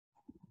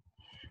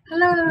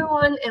Hello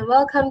everyone and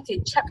welcome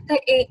to Chapter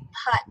 8,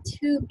 Part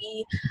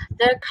 2b,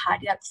 the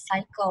cardiac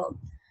cycle.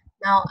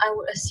 Now, I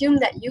would assume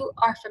that you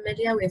are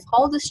familiar with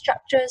all the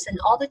structures and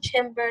all the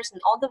chambers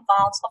and all the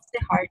valves of the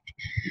heart,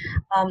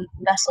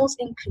 vessels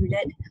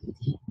included.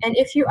 And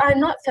if you are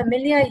not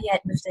familiar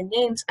yet with the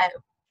names, I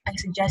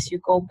suggest you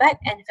go back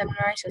and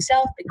familiarize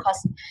yourself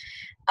because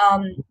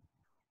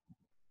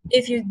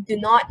if you do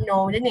not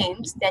know the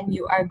names, then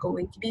you are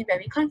going to be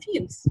very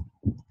confused.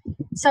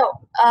 So,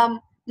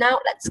 now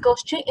let's go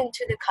straight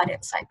into the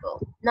cardiac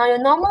cycle. Now your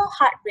normal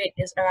heart rate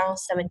is around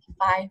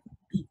 75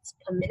 beats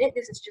per minute.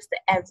 This is just the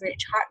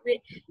average heart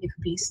rate. It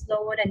could be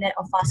slower than that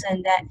or faster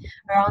than that,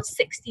 around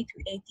 60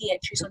 to 80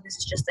 actually. So this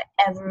is just the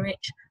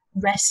average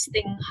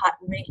resting heart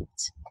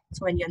rate.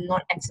 So when you're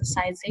not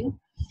exercising,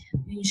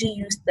 we usually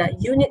use the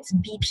units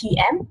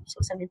BPM,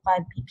 so 75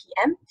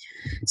 BPM.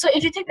 So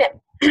if you take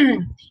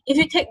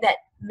that,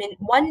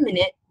 1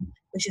 minute,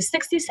 which is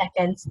 60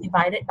 seconds,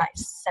 divided by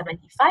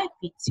 75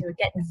 beats, you will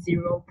get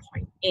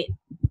 0.8.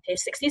 Okay,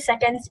 60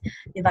 seconds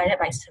divided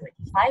by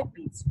 75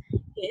 beats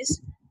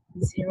is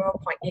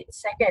 0.8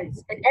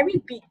 seconds. And every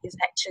beat is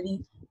actually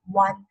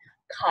one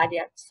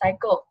cardiac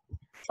cycle.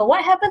 So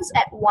what happens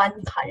at one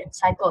cardiac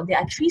cycle? There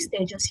are 3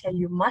 stages here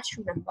you must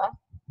remember: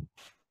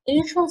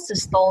 atrial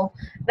systole,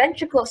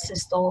 ventricular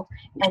systole,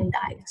 and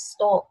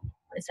diastole.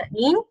 What does that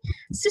mean?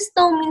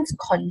 Systole means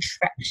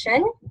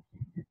contraction,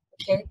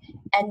 okay,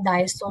 and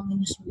diastole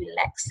means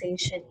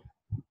relaxation.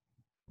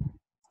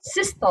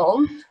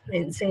 Systole,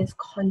 when it says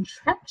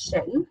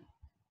contraction,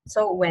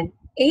 so when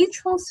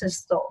atrial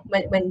systole,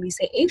 when we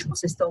say atrial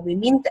systole, we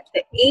mean that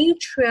the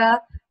atria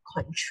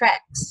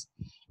contracts.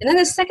 And then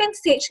the second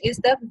stage is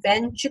the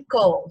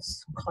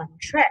ventricles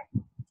contract,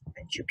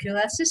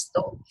 ventricular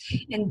systole,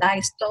 and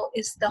diastole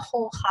is the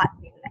whole heart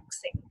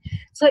relaxing.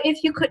 So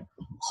if you could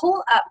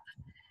hold up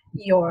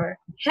your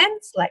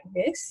hands like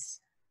this,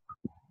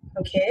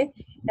 okay,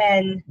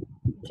 and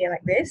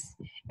like this,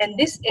 and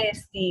this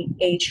is the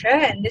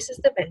atria and this is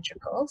the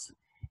ventricles,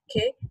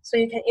 okay, so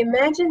you can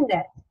imagine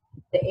that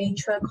the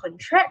atria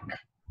contract,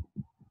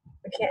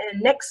 okay,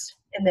 and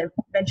the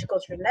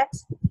ventricles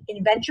relax.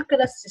 In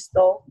ventricular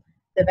systole,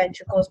 the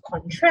ventricles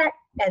contract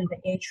and the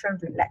atria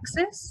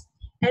relaxes,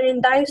 and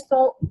in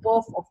diastole,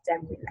 both of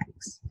them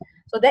relax.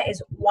 So that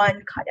is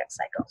one cardiac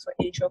cycle. So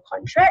atrial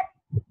contract,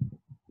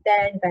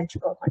 then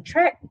ventricle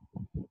contract,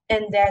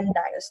 and then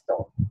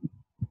diastole.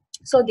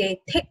 So they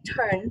take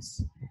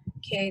turns,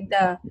 okay,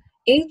 the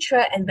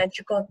atria and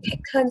ventricle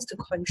take turns to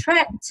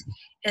contract,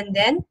 and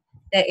then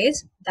there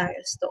is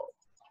diastole.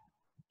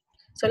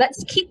 So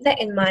let's keep that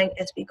in mind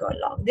as we go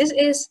along. This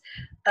is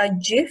a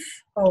GIF.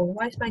 Oh,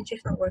 why is my GIF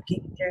not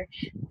working there?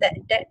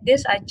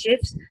 These are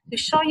GIFs to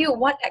show you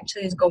what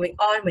actually is going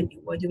on when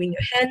you were doing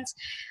your hands.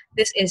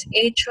 This is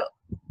atrial.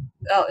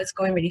 Oh, it's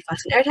going really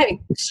fast. And every time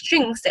it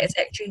strings, that it's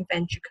actually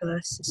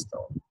ventricular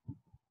systole.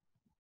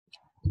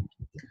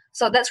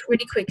 So that's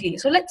really quickly.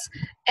 So let's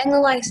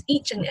analyze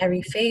each and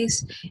every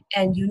phase,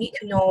 and you need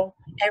to know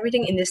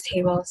everything in this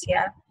table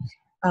here.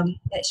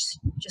 Let's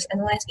just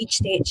analyze each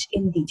stage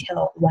in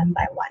detail one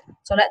by one.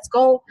 So let's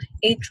go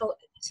atrial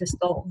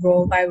systole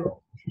row by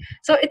row.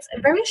 So it's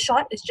very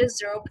short, it's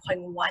just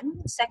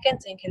 0.1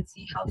 seconds, and you can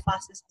see how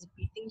fast this is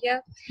breathing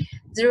here.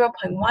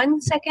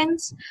 0.1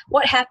 seconds.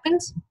 What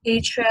happens?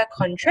 Atria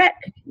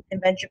contract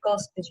and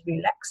ventricles is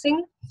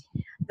relaxing.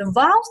 The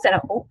valves that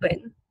are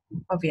open,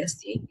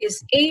 obviously,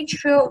 is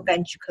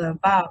atrioventricular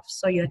valves.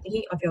 So you're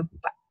thinking of your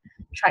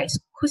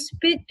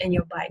tricuspid and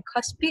your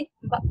bicuspid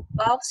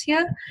valves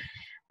here.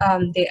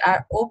 They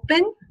are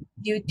open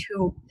due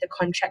to the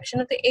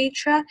contraction of the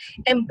atria,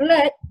 and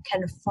blood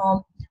can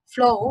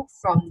flow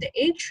from the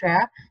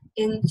atria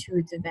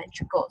into the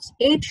ventricles.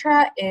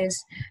 Atria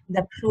is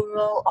the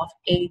plural of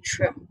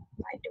atrium,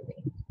 by the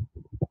way.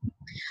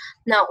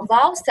 Now,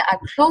 valves that are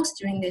closed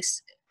during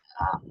this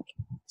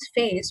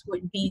phase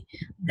would be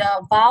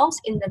the valves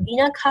in the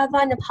vena cava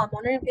and the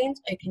pulmonary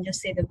veins, or you can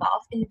just say the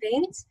valve in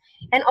veins,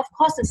 and of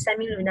course the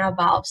semilunar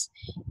valves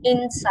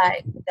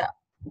inside the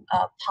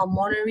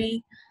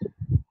pulmonary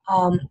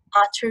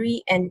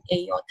artery and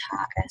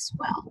aorta as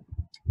well.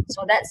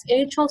 So that's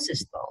atrial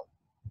systole.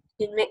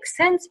 It makes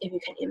sense. If you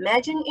can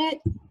imagine it,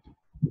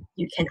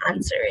 you can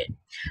answer it.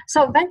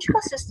 So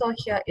ventricular systole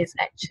here is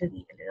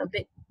actually a little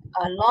bit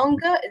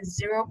longer,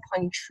 is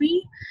 0.3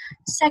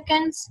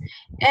 seconds,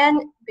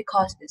 and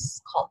because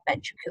it's called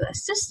ventricular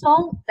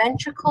systole,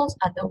 ventricles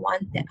are the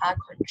ones that are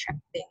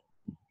contracting.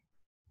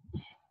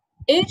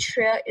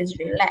 Atria is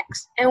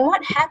relaxed, and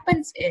what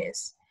happens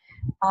is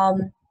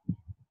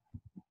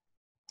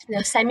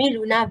the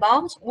semilunar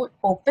valves would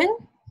open.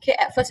 Okay,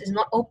 at first it's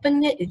not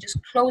open yet, it just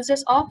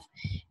closes off,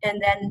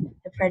 and then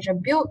the pressure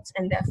builds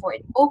and therefore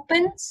it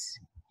opens.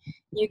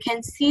 You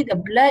can see the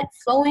blood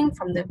flowing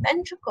from the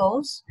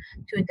ventricles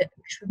through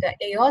the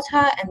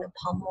aorta and the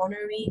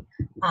pulmonary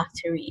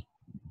artery.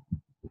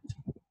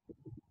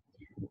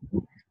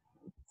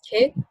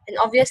 Okay, and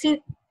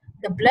obviously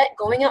the blood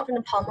going out from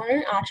the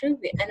pulmonary artery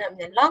will end up in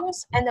the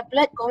lungs, and the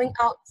blood going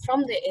out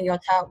from the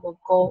aorta will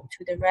go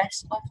to the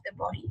rest of the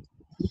body.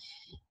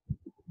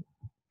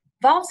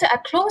 Valves that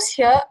are closed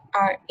here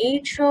are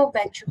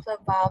atrioventricular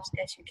valves,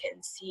 as you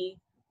can see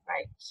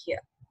right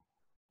here.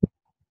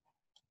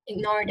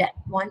 Ignore that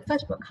one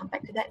first, we'll come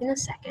back to that in a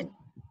second.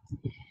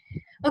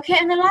 Okay,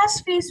 and the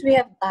last phase we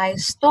have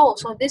diastole.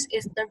 So this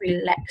is the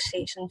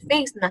relaxation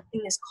phase.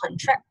 Nothing is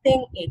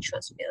contracting,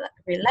 atrials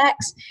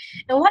relax.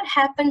 And what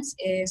happens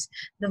is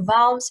the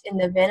valves in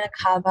the vena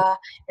cava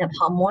and the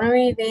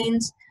pulmonary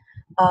veins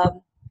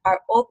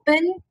are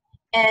open,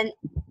 and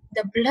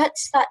the blood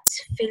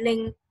starts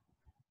filling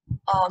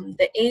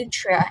the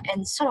atria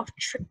and sort of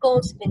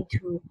trickles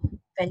into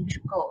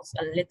ventricles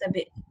a little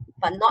bit,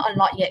 but not a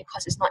lot yet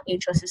because it's not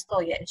atrial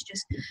systole yet. It's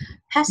just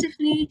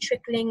passively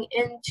trickling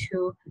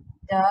into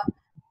the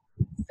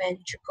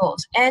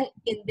ventricles. And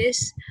in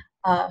this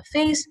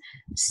phase,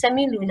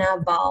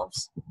 semilunar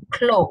valves are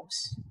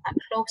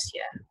closed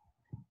here.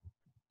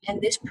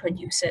 And this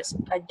produces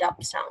a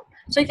dub sound.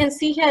 So you can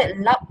see here,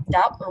 lub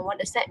dub, and what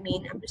does that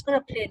mean? I'm just going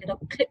to play a little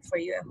clip for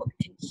you. I hope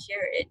you can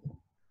hear it.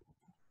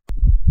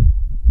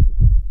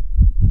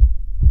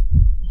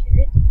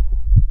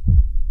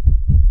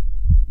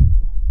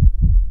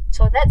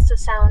 So that's the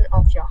sound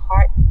of your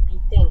heart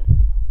beating.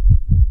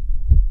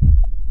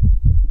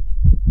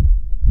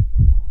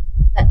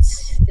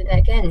 Let's do that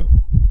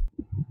again.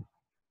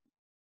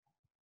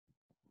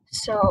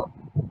 So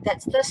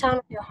that's the sound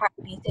of your heart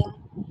beating,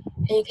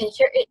 and you can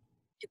hear it.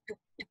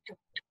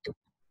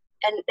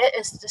 And that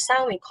is the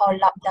sound we call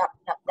lub dub,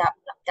 lub dub,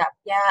 lub dub.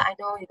 Yeah, I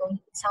know it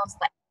sounds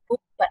like poop,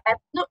 but I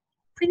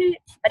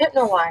don't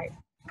know why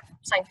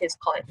scientists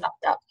call it lub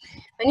dub.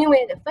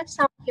 Anyway, the first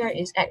sound here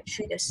is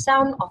actually the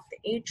sound of the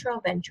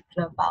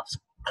atrioventricular valves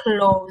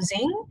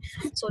closing.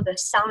 So the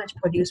sound is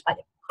produced by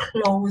the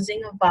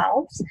closing of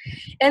valves,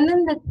 and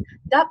then the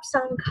dub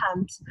sound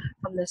comes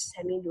from the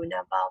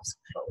semilunar valves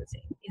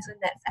closing.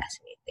 Isn't that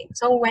fascinating?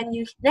 So when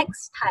you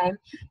next time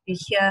you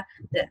hear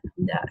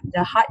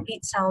the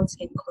heartbeat sounds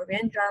in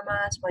Korean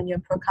dramas when you're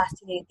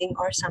procrastinating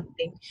or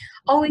something,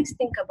 always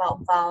think about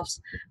valves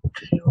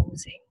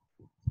closing.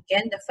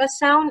 Again, the first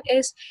sound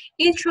is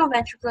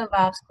atrioventricular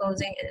valves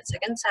closing, and the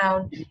second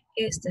sound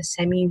is the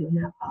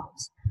semilunar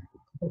valves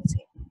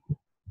closing.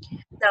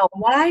 Now,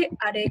 why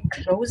are they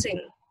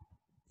closing?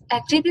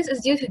 Actually, this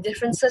is due to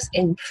differences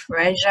in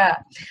pressure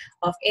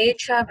of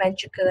atria,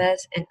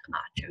 ventriculars, and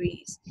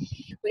arteries,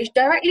 which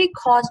directly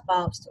cause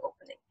valves to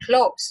open and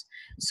close.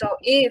 So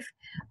if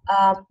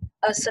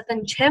a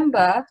certain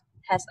chamber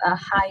has a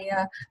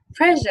higher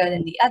pressure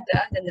than the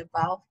other, then the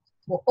valve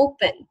will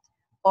open.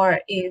 Or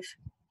if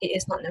it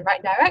is not in the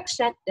right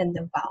direction, then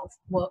the valve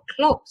will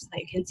close.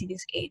 Like you can see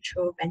these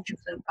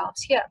atrioventricular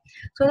valves here.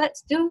 So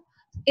let's do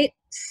it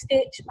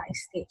stage by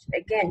stage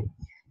again.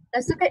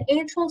 Let's look at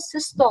atrial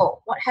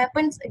systole. What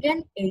happens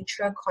again?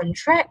 Atria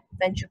contract,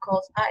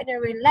 ventricles are in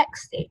a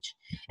relaxed stage.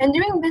 And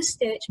during this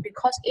stage,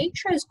 because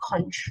atria is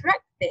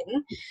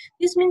contracting,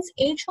 this means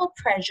atrial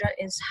pressure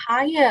is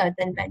higher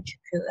than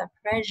ventricular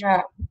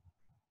pressure,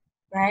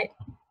 right?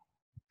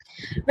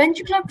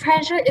 Ventricular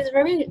pressure is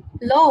very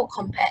low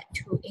compared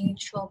to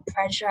atrial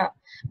pressure,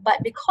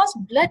 but because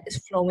blood is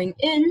flowing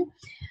in,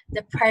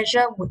 the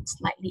pressure would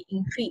slightly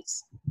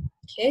increase,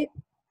 okay?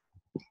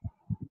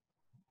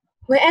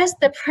 Whereas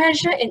the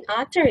pressure in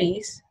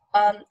arteries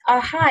are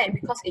high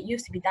because it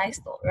used to be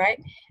diastole, right?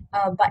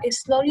 But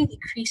it's slowly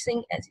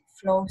decreasing as it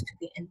flows to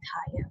the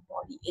entire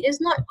body. It is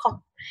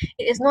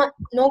not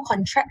no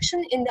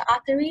contraction in the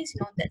arteries.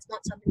 You know, that's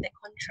not something that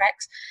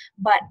contracts.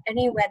 But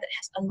anywhere that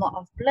has a lot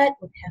of blood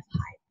would have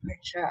high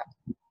pressure.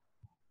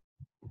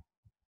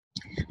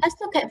 Let's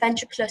look at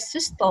ventricular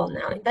systole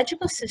now. In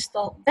ventricular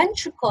systole,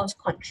 ventricles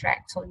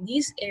contract. So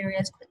these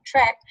areas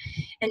contract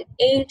and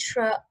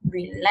atria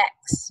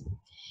relax.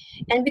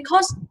 And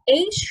because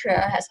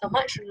atria has a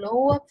much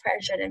lower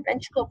pressure than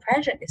ventricular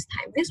pressure this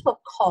time, this will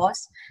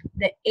cause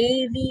the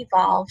AV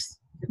valves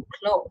to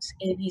close.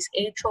 AV is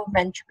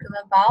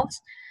atrioventricular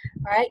valves,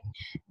 right?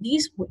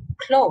 These would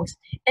close.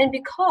 And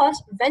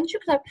because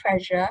ventricular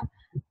pressure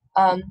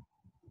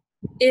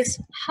is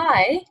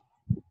high,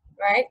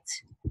 right?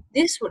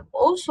 This would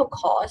also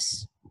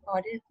cause,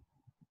 write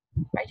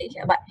it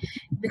here, but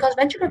because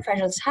ventricular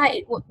pressure is high,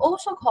 it would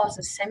also cause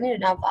the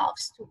semilunar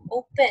valves to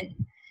open.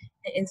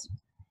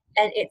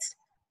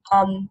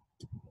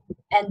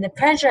 And the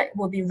pressure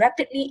will be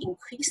rapidly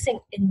increasing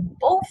in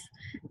both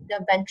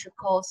the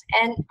ventricles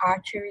and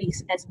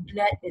arteries as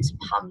blood is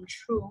pumped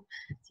through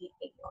the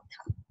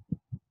aorta.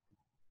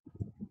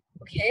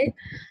 Okay,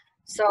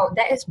 so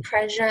that is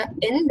pressure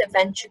in the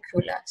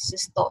ventricular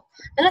systole.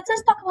 Now let's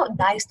just talk about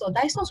diastole.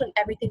 Diastole is when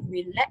everything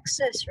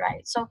relaxes,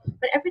 right? So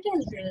when everything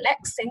is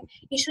relaxing,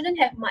 you shouldn't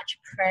have much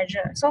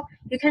pressure. So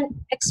you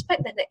can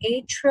expect that the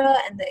atria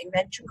and the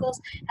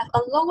ventricles have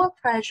a lower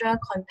pressure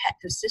compared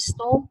to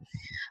systole,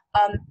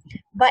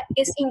 but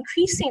it's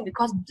increasing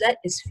because blood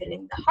is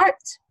filling the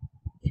heart.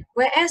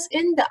 Whereas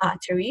in the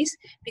arteries,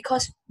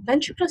 because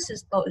ventricular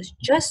systole is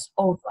just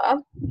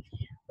over,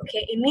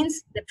 okay, it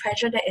means the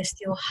pressure there is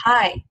still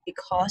high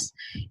because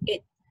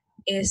it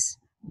is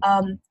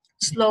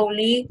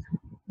slowly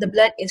the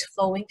blood is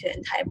flowing to the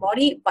entire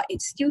body, but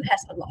it still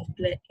has a lot of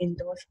blood in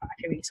those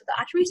arteries. So the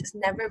arteries is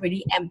never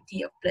really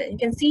empty of blood. You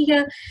can see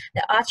here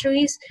the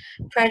arteries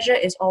pressure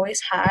is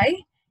always high,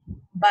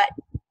 but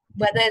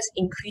whether it's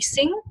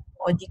increasing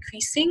or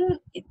decreasing,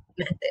 it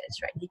matters,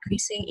 right?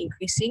 Decreasing,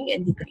 increasing,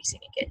 and decreasing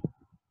again.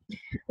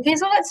 Okay,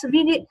 so let's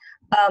read it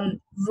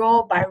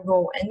row by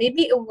row, and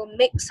maybe it will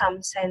make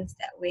some sense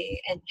that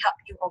way and help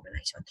you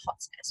organize your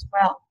thoughts as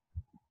well.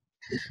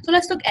 So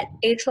let's look at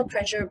atrial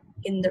pressure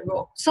in the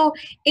row. So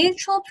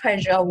atrial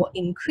pressure will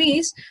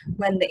increase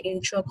when the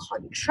atrial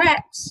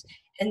contracts,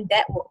 and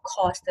that will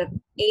cause the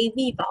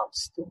AV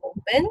valves to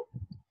open.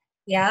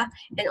 Yeah,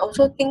 and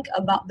also think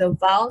about the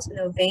valves and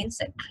the veins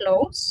that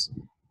close.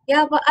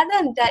 Yeah, but other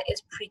than that,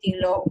 it's pretty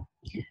low.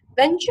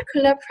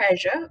 Ventricular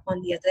pressure,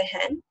 on the other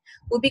hand,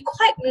 will be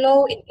quite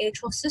low in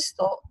atrial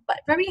systole,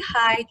 but very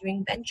high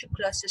during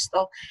ventricular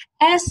systole,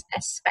 as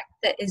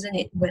expected, isn't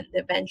it? When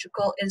the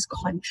ventricle is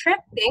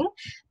contracting,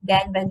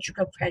 then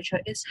ventricular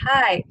pressure is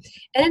high,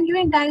 and then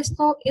during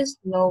diastole is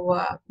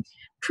lower.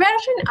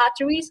 Pressure in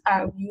arteries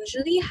are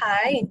usually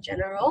high in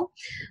general,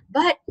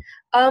 but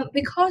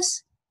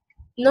because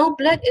no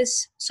blood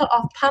is sort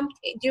of pumped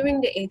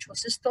during the atrial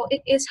systole,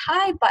 it is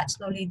high but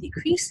slowly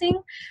decreasing.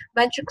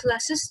 Ventricular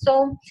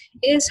systole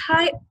is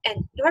high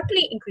and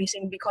rapidly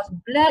increasing because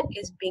blood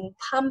is being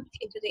pumped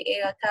into the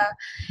aorta.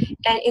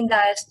 And in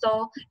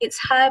diastole, it's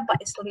high but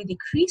it's slowly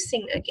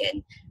decreasing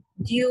again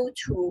due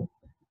to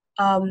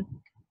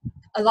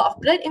a lot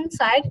of blood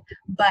inside,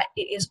 but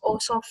it is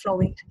also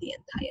flowing to the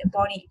entire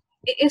body.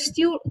 It is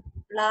still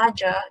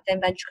larger than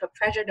ventricular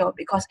pressure though,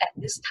 because at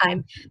this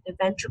time the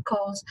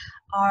ventricles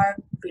are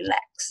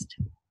relaxed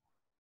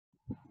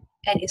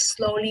and is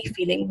slowly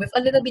filling with a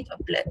little bit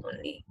of blood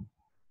only.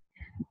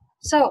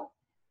 So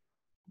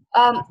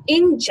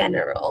in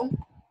general,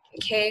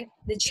 okay,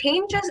 the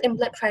changes in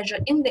blood pressure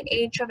in the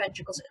atrial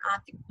ventricles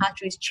and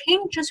arteries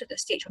changes with the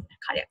stage of the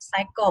cardiac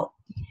cycle.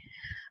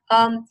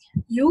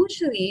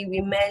 Usually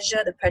we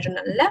measure the pressure on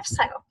the left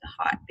side of the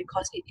heart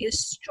because it is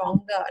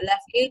stronger,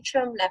 left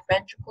atrium, left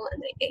ventricle,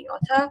 and the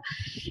aorta,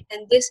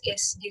 and this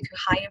is due to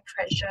higher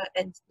pressure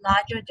and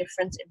larger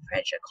difference in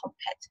pressure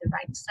compared to the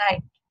right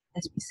side,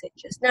 as we said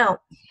just now.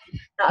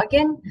 Now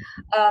again,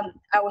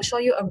 I will show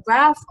you a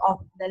graph of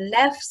the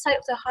left side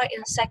of the heart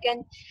in a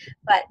second,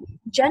 but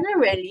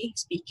generally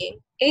speaking,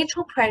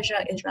 atrial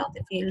pressure is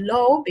relatively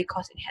low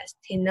because it has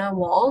thinner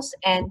walls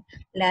and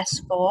less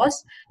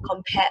force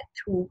compared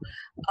to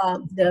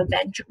the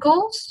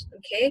ventricles,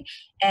 okay,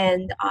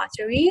 and the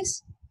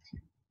arteries.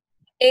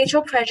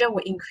 Atrial pressure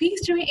will increase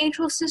during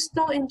atrial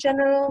systole in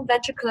general.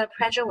 Ventricular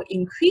pressure will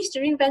increase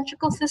during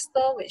ventricle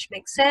systole, which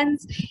makes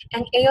sense.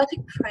 And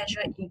aortic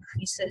pressure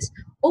increases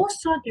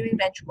also during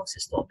ventricle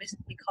systole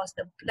because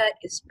the blood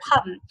is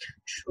pumped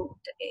through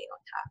the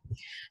aorta.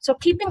 So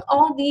keeping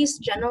all these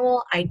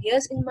general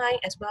ideas in mind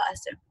as well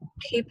as the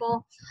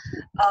table,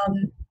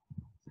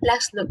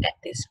 let's look at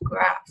this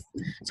graph.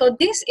 So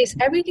this is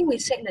everything we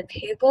said in the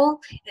table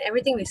and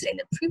everything we said in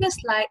the previous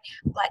slide,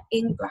 but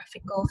in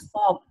graphical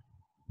form.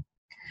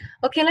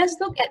 Okay, let's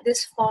look at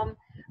this form.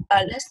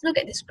 Let's look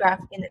at this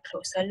graph in a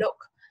closer look.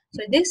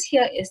 So this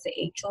here is the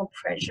atrial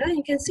pressure.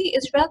 You can see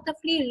it's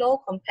relatively low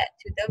compared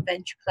to the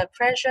ventricular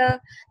pressure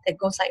that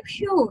goes like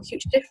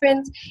huge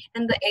difference,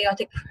 and the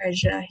aortic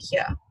pressure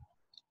here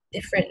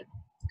different.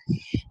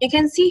 You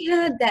can see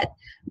here that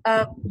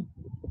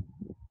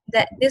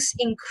this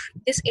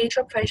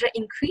atrial pressure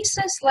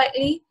increases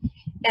slightly,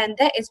 and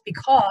that is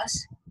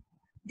because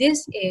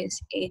this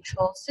is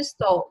atrial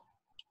systole.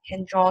 You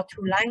can draw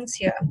two lines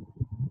here.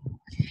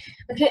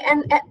 Okay,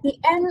 and at the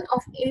end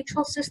of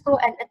atrial systole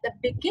and at the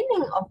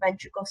beginning of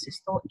ventricle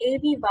systole,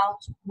 AV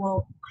valves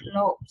will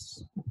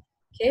close.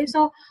 Okay,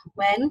 so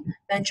when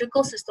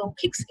ventricle systole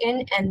kicks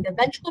in and the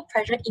ventricle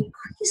pressure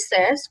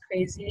increases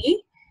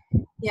crazily,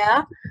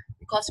 yeah,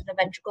 because the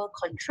ventricle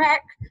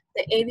contract,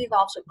 the AV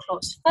valves will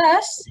close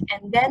first,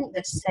 and then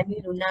the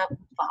semilunar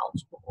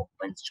valves will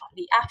open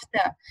shortly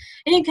after.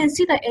 And you can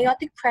see the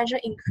aortic pressure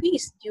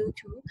increase due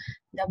to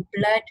the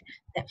blood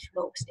that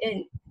flows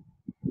in.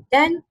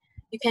 Then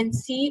you can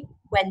see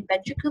when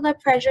ventricular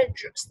pressure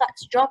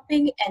starts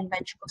dropping and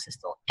ventricle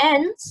systole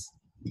ends,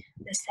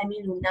 the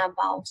semilunar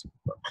valves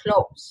will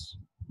close.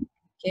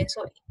 Okay,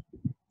 so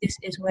this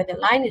is where the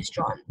line is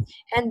drawn,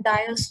 and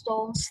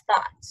diastole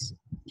starts.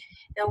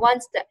 Now,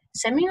 once the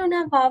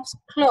semilunar valves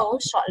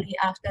close, shortly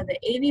after, the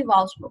AV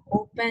valves will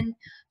open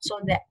so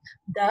that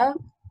the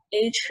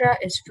atria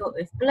is filled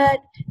with blood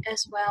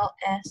as well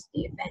as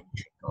the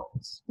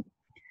ventricles.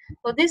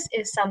 So this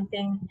is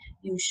something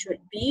you should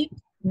be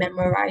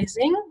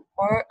memorizing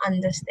or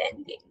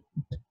understanding.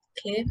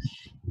 Okay.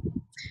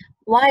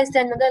 Why is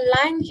there another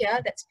line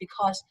here? That's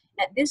because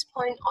at this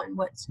point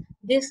onwards,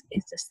 this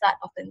is the start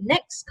of the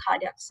next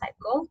cardiac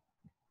cycle.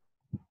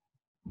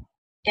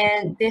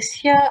 And this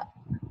here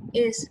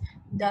is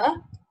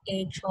the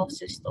atrial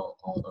systole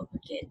all over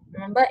again.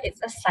 Remember, it's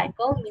a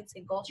cycle, means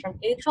it goes from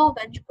atrial,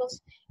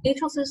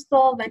 atrial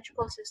systole,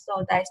 ventricle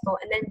systole, diastole,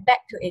 and then back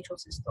to atrial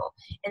systole.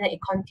 And then it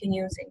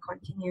continues and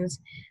continues.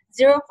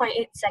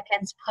 0.8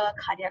 seconds per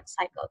cardiac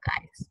cycle,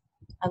 guys.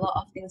 A lot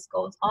of things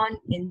goes on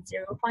in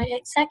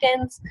 0.8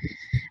 seconds.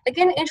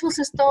 Again, atrial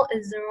systole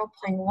is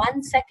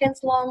 0.1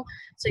 seconds long.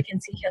 So you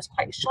can see here it's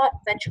quite short.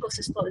 Ventricle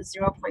systole is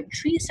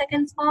 0.3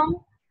 seconds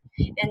long.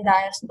 And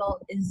diastole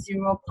is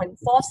 0.4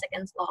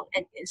 seconds long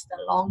and is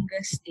the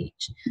longest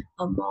stage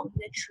among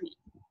the three.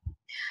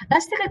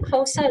 Let's take a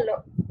closer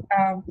look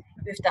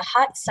with the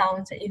heart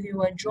sounds. If you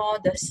will draw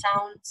the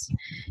sounds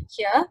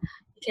here,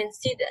 you can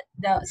see that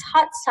the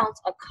heart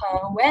sounds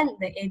occur when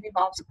the AV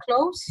valves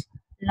close,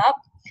 up,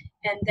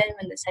 and then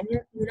when the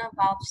semilunar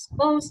valves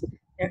close,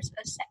 there's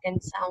a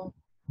second sound,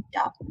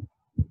 dub.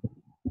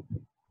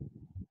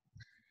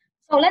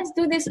 So let's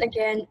do this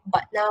again,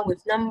 but now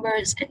with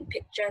numbers and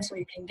pictures so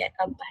you can get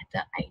a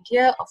better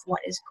idea of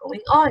what is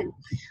going on.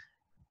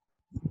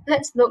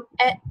 Let's look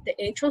at the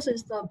atrial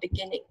systole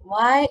beginning.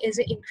 Why is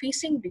it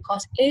increasing?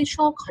 Because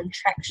atrial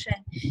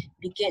contraction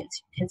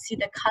begins. You can see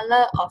the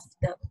color of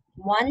the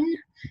one.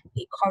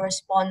 It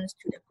corresponds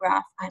to the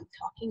graph I'm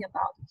talking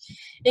about.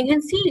 And you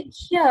can see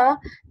here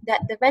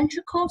that the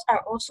ventricles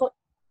are also,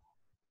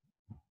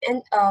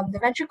 and the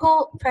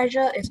ventricle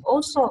pressure is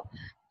also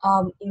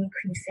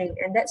increasing,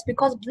 and that's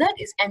because blood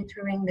is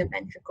entering the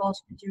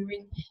ventricles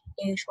during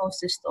atrial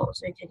systole.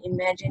 So you can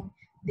imagine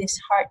this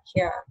heart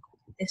here,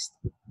 this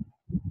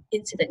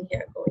incident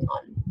here going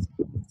on,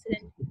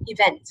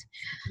 event.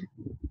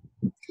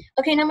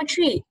 Okay, number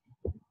three.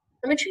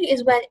 Number three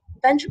is when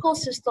ventricle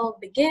systole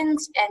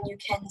begins, and you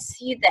can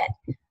see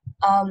that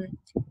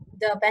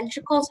the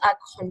ventricles are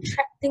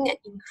contracting and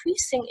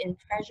increasing in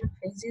pressure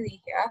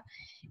crazily here.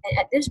 And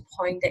at this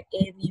point, the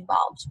AV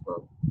valves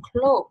will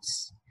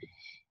close.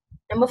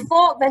 Number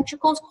four,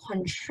 ventricles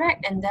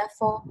contract, and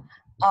therefore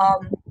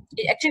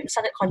it actually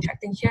started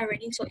contracting here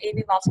already, so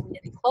AV valves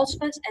immediately close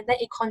first, and then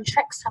it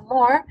contracts some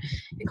more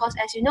because,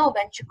 as you know,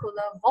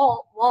 ventricular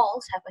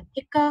walls have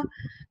a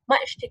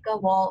much thicker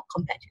wall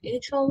compared to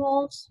atrial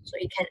walls, so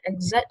it can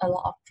exert a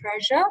lot of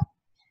pressure.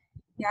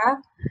 Yeah,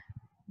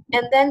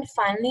 and then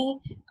finally,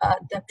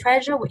 the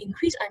pressure will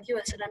increase until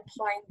a certain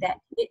point that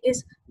it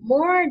is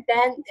more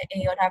than the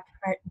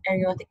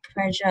aortic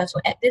pressure. So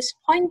at this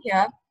point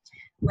here,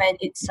 when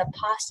it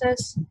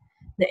surpasses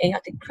the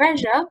aortic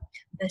pressure,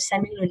 the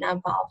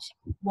semilunar valves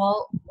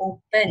will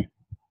open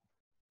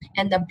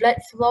and the blood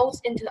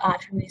flows into the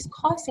arteries,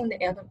 causing the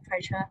aortic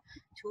pressure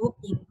to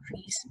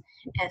increase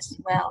as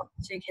well.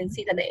 So you can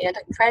see that the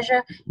aortic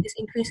pressure is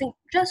increasing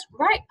just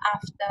right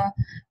after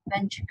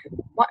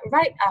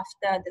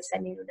the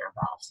semilunar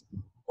valves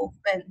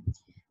open.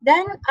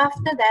 Then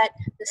after that,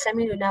 the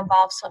semilunar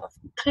valves sort of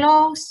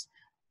close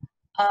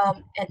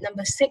at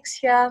number 6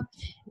 here,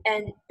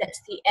 and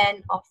that's the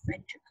end of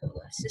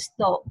ventricular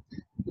systole.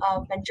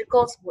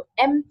 Ventricles will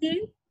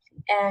empty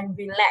and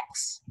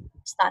relax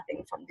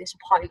starting from this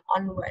point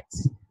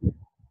onwards.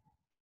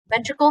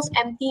 Ventricles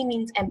empty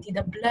means empty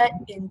the blood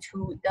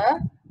into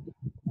the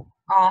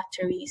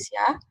arteries,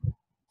 yeah,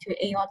 to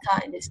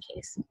aorta in this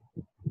case.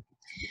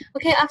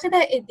 Okay, after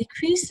that it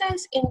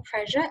decreases in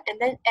pressure, and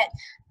then at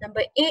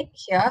number 8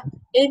 here,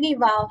 AV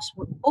valves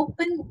would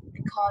open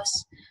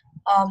because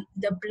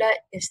the blood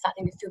is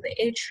starting to fill the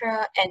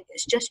atria and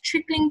it's just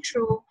trickling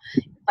through,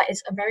 but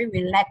it's a very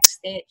relaxed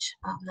stage.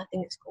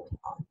 Nothing is going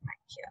on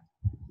right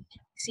here.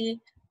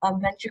 See,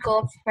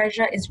 ventricular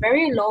pressure is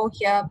very low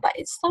here, but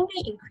it's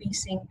slowly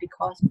increasing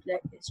because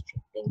blood is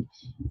trickling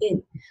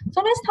in.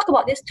 So let's talk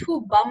about these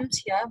two bumps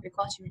here,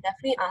 because you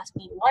definitely ask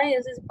me, why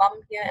is this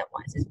bump here and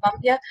why is this bump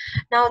here?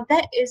 Now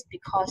that is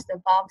because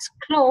the valves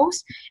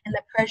close and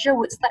the pressure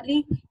would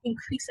slightly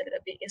increase a little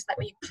bit. It's like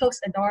when you close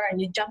a door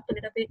and you jump a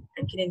little bit.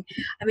 I'm kidding.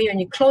 I mean, when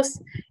you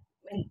close,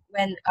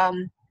 when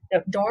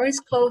the door is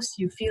closed,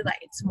 you feel like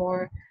it's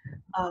more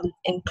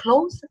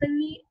enclosed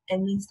suddenly,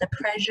 and means the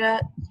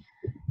pressure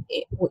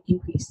it would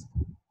increase.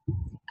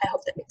 I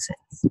hope that makes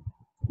sense.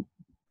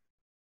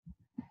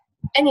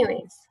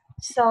 Anyways,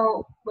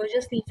 so we'll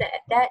just leave that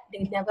at that.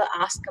 They never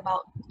ask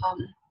about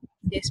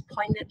this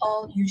point at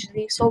all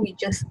usually, so we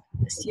just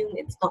assume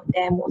it's not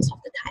there most of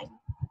the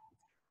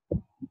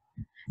time.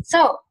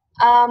 So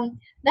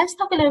let's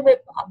talk a little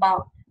bit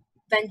about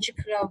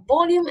ventricular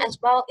volume as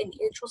well in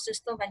atrial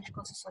systole,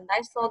 ventricle systole, and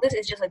diastole. This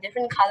is just a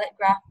different colored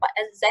graph, but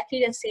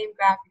exactly the same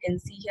graph. You can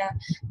see here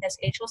there's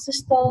atrial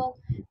systole,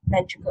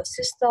 ventricle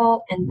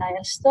systole, and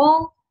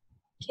diastole.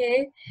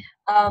 Okay,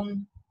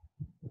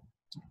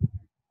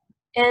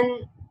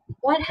 and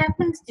what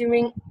happens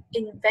in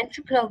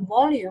ventricular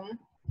volume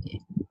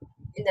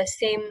in the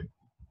same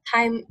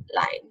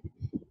timeline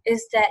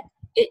is that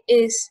it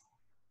is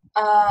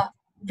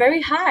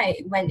very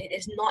high when it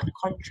is not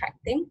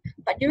contracting,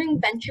 but during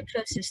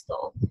ventricular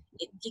systole,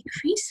 it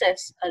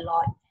decreases a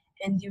lot,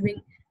 and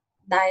during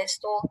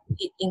diastole,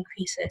 it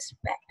increases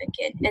back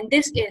again. And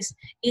this is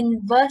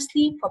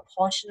inversely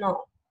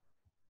proportional,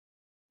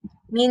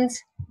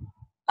 means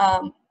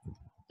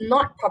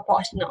not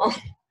proportional.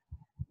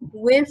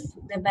 with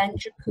the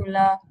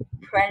ventricular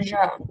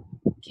pressure.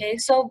 Okay,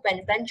 so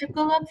when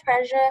ventricular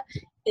pressure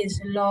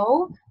is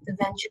low, the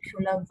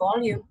ventricular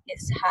volume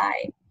is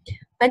high.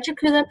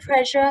 Ventricular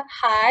pressure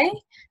high,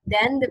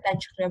 then the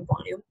ventricular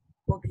volume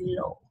will be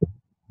low.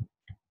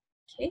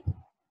 Okay,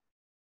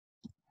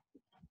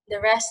 the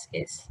rest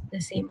is the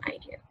same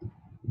idea.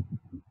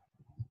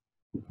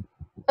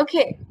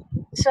 Okay,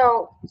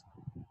 so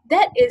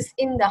that is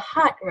in the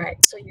heart,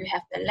 right? So you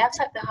have the left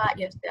side of the heart,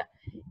 you have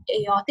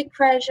the aortic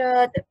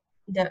pressure,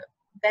 the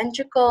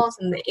ventricles,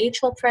 and the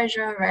atrial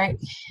pressure, right?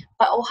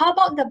 But how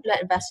about the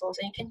blood vessels?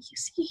 And you can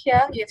see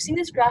here, you have seen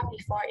this graph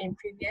before in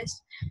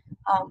previous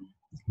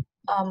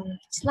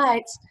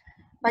slides,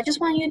 but I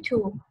just want you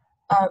to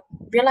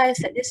realize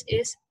that this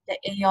is the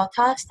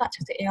aorta, starts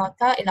with the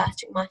aorta,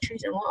 elastic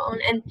arteries, and on,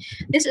 and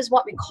this is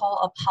what we call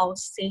a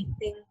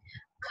pulsating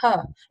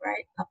curve,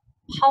 right? A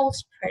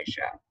pulse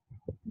pressure.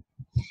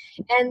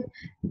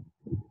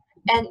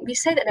 And we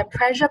say that the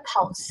pressure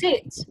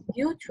pulsates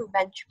due to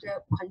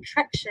ventricular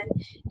contraction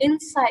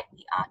inside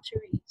the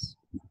arteries.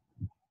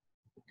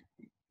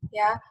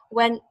 Yeah,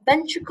 when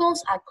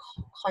ventricles are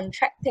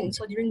contracting,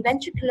 so during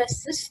ventricular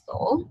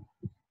systole,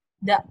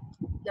 the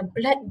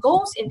blood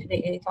goes into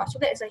the aorta, so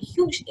there is a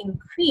huge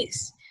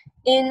increase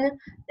in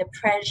the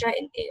pressure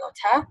in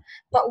aorta.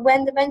 But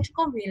when the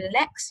ventricle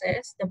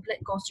relaxes, the blood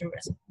goes to the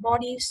rest of the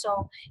body,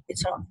 so it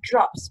sort of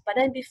drops. But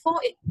then before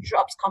it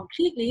drops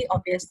completely,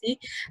 obviously,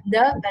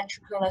 the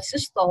ventricular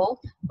systole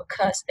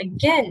occurs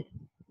again.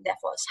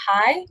 Therefore, it's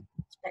high,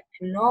 it's back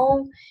to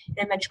low,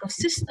 then ventricular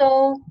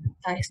systole,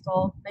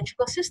 diastole,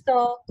 ventricular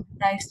systole,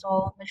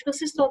 diastole, ventricular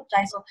systole,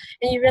 diastole,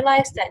 and you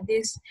realize that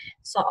this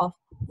sort of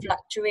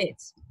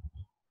fluctuates.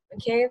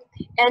 Okay,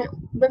 and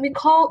what we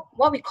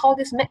call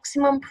this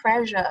maximum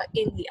pressure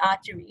in the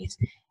arteries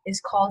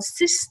is called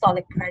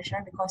systolic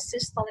pressure, because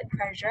systolic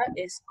pressure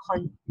is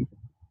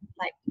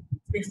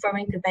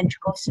referring to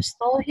ventricle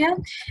systole here,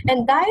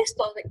 and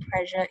diastolic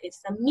pressure is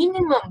the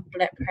minimum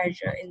blood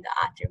pressure in the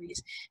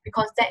arteries,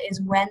 because that is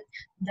when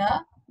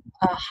the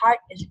heart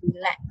is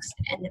relaxed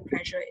and the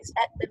pressure is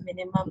at the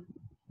minimum.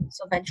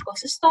 So ventricle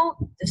systole,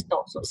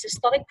 dystole. So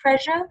systolic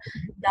pressure,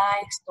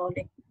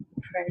 diastolic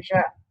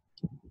pressure.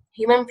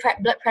 Human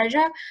blood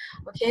pressure,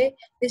 okay,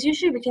 is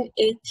usually between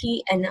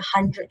 80 and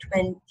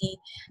 120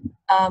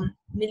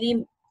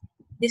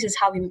 This is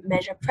how we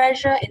measure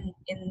pressure in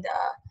the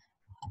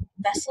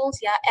vessels,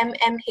 yeah,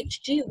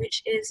 mmHg,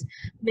 which is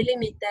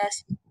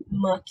millimeters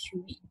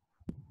mercury.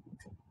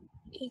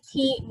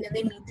 80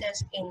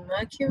 millimeters in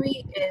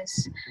mercury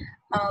is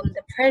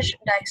the pressure,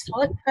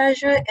 diastolic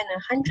pressure, and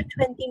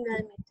 120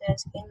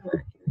 millimeters in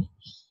mercury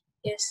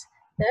is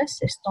the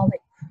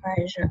systolic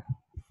pressure.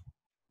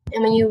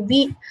 And when you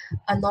read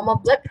a normal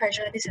blood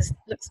pressure, this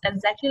looks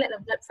exactly like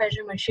the blood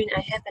pressure machine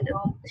I have at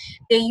home.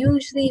 They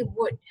usually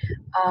would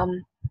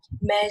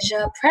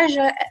measure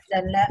pressure at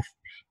the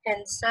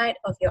left-hand side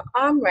of your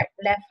arm, right?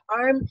 Left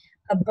arm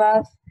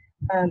above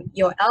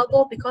your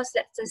elbow, because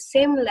that's the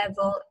same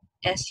level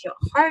as your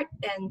heart,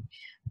 and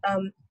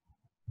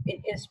it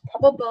is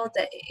probable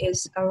that it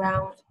is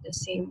around the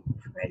same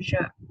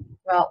pressure.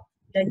 Well,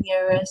 the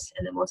nearest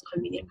and the most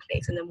convenient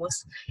place and the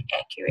most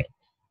accurate,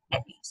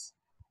 at least.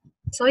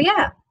 So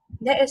yeah,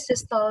 that is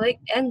systolic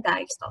and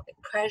diastolic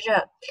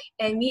pressure.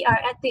 And we are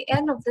at the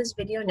end of this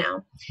video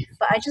now,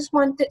 but I just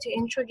wanted to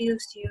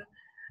introduce you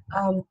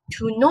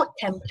to note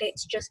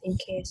templates just in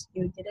case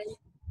you didn't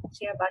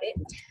hear about it.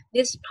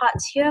 These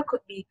parts here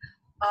could be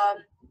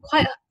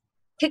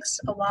takes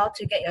a while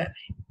to get your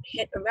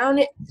head around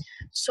it.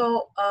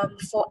 So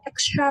for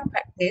extra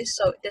practice,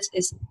 so this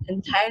is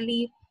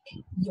entirely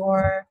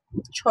your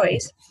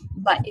choice,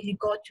 but if you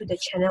go to the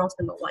channel's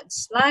 #1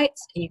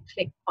 slides and you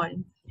click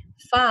on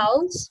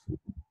files,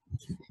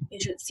 you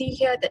should see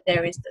here that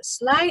there is the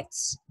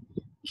slides,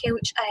 okay,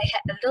 which I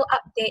had a little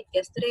update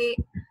yesterday,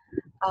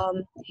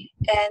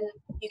 and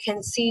you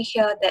can see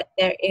here that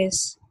there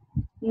is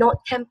note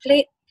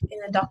template in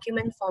a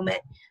document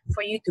format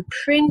for you to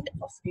print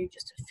or for you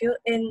just to fill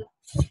in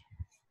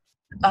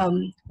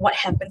what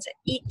happens at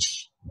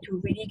each, to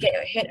really get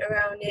your head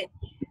around it.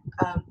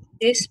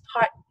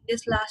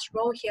 This last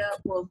row here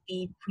will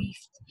be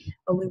briefed,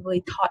 but we will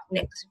be taught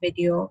next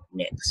video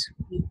next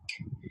week.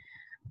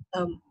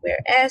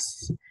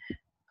 Whereas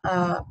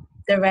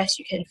the rest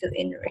you can fill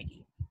in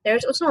already. There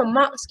is also a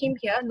mark scheme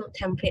here, note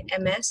template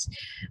MS,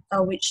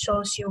 which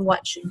shows you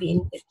what should be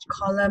in each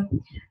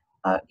column,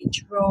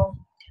 each row,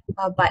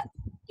 but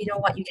you know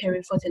what, you can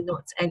refer to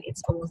notes and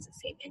it's almost the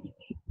same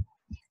anyway.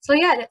 So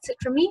yeah, that's it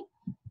from me.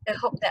 I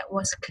hope that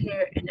was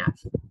clear enough.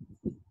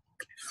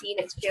 See you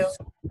next video.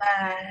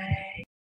 Bye.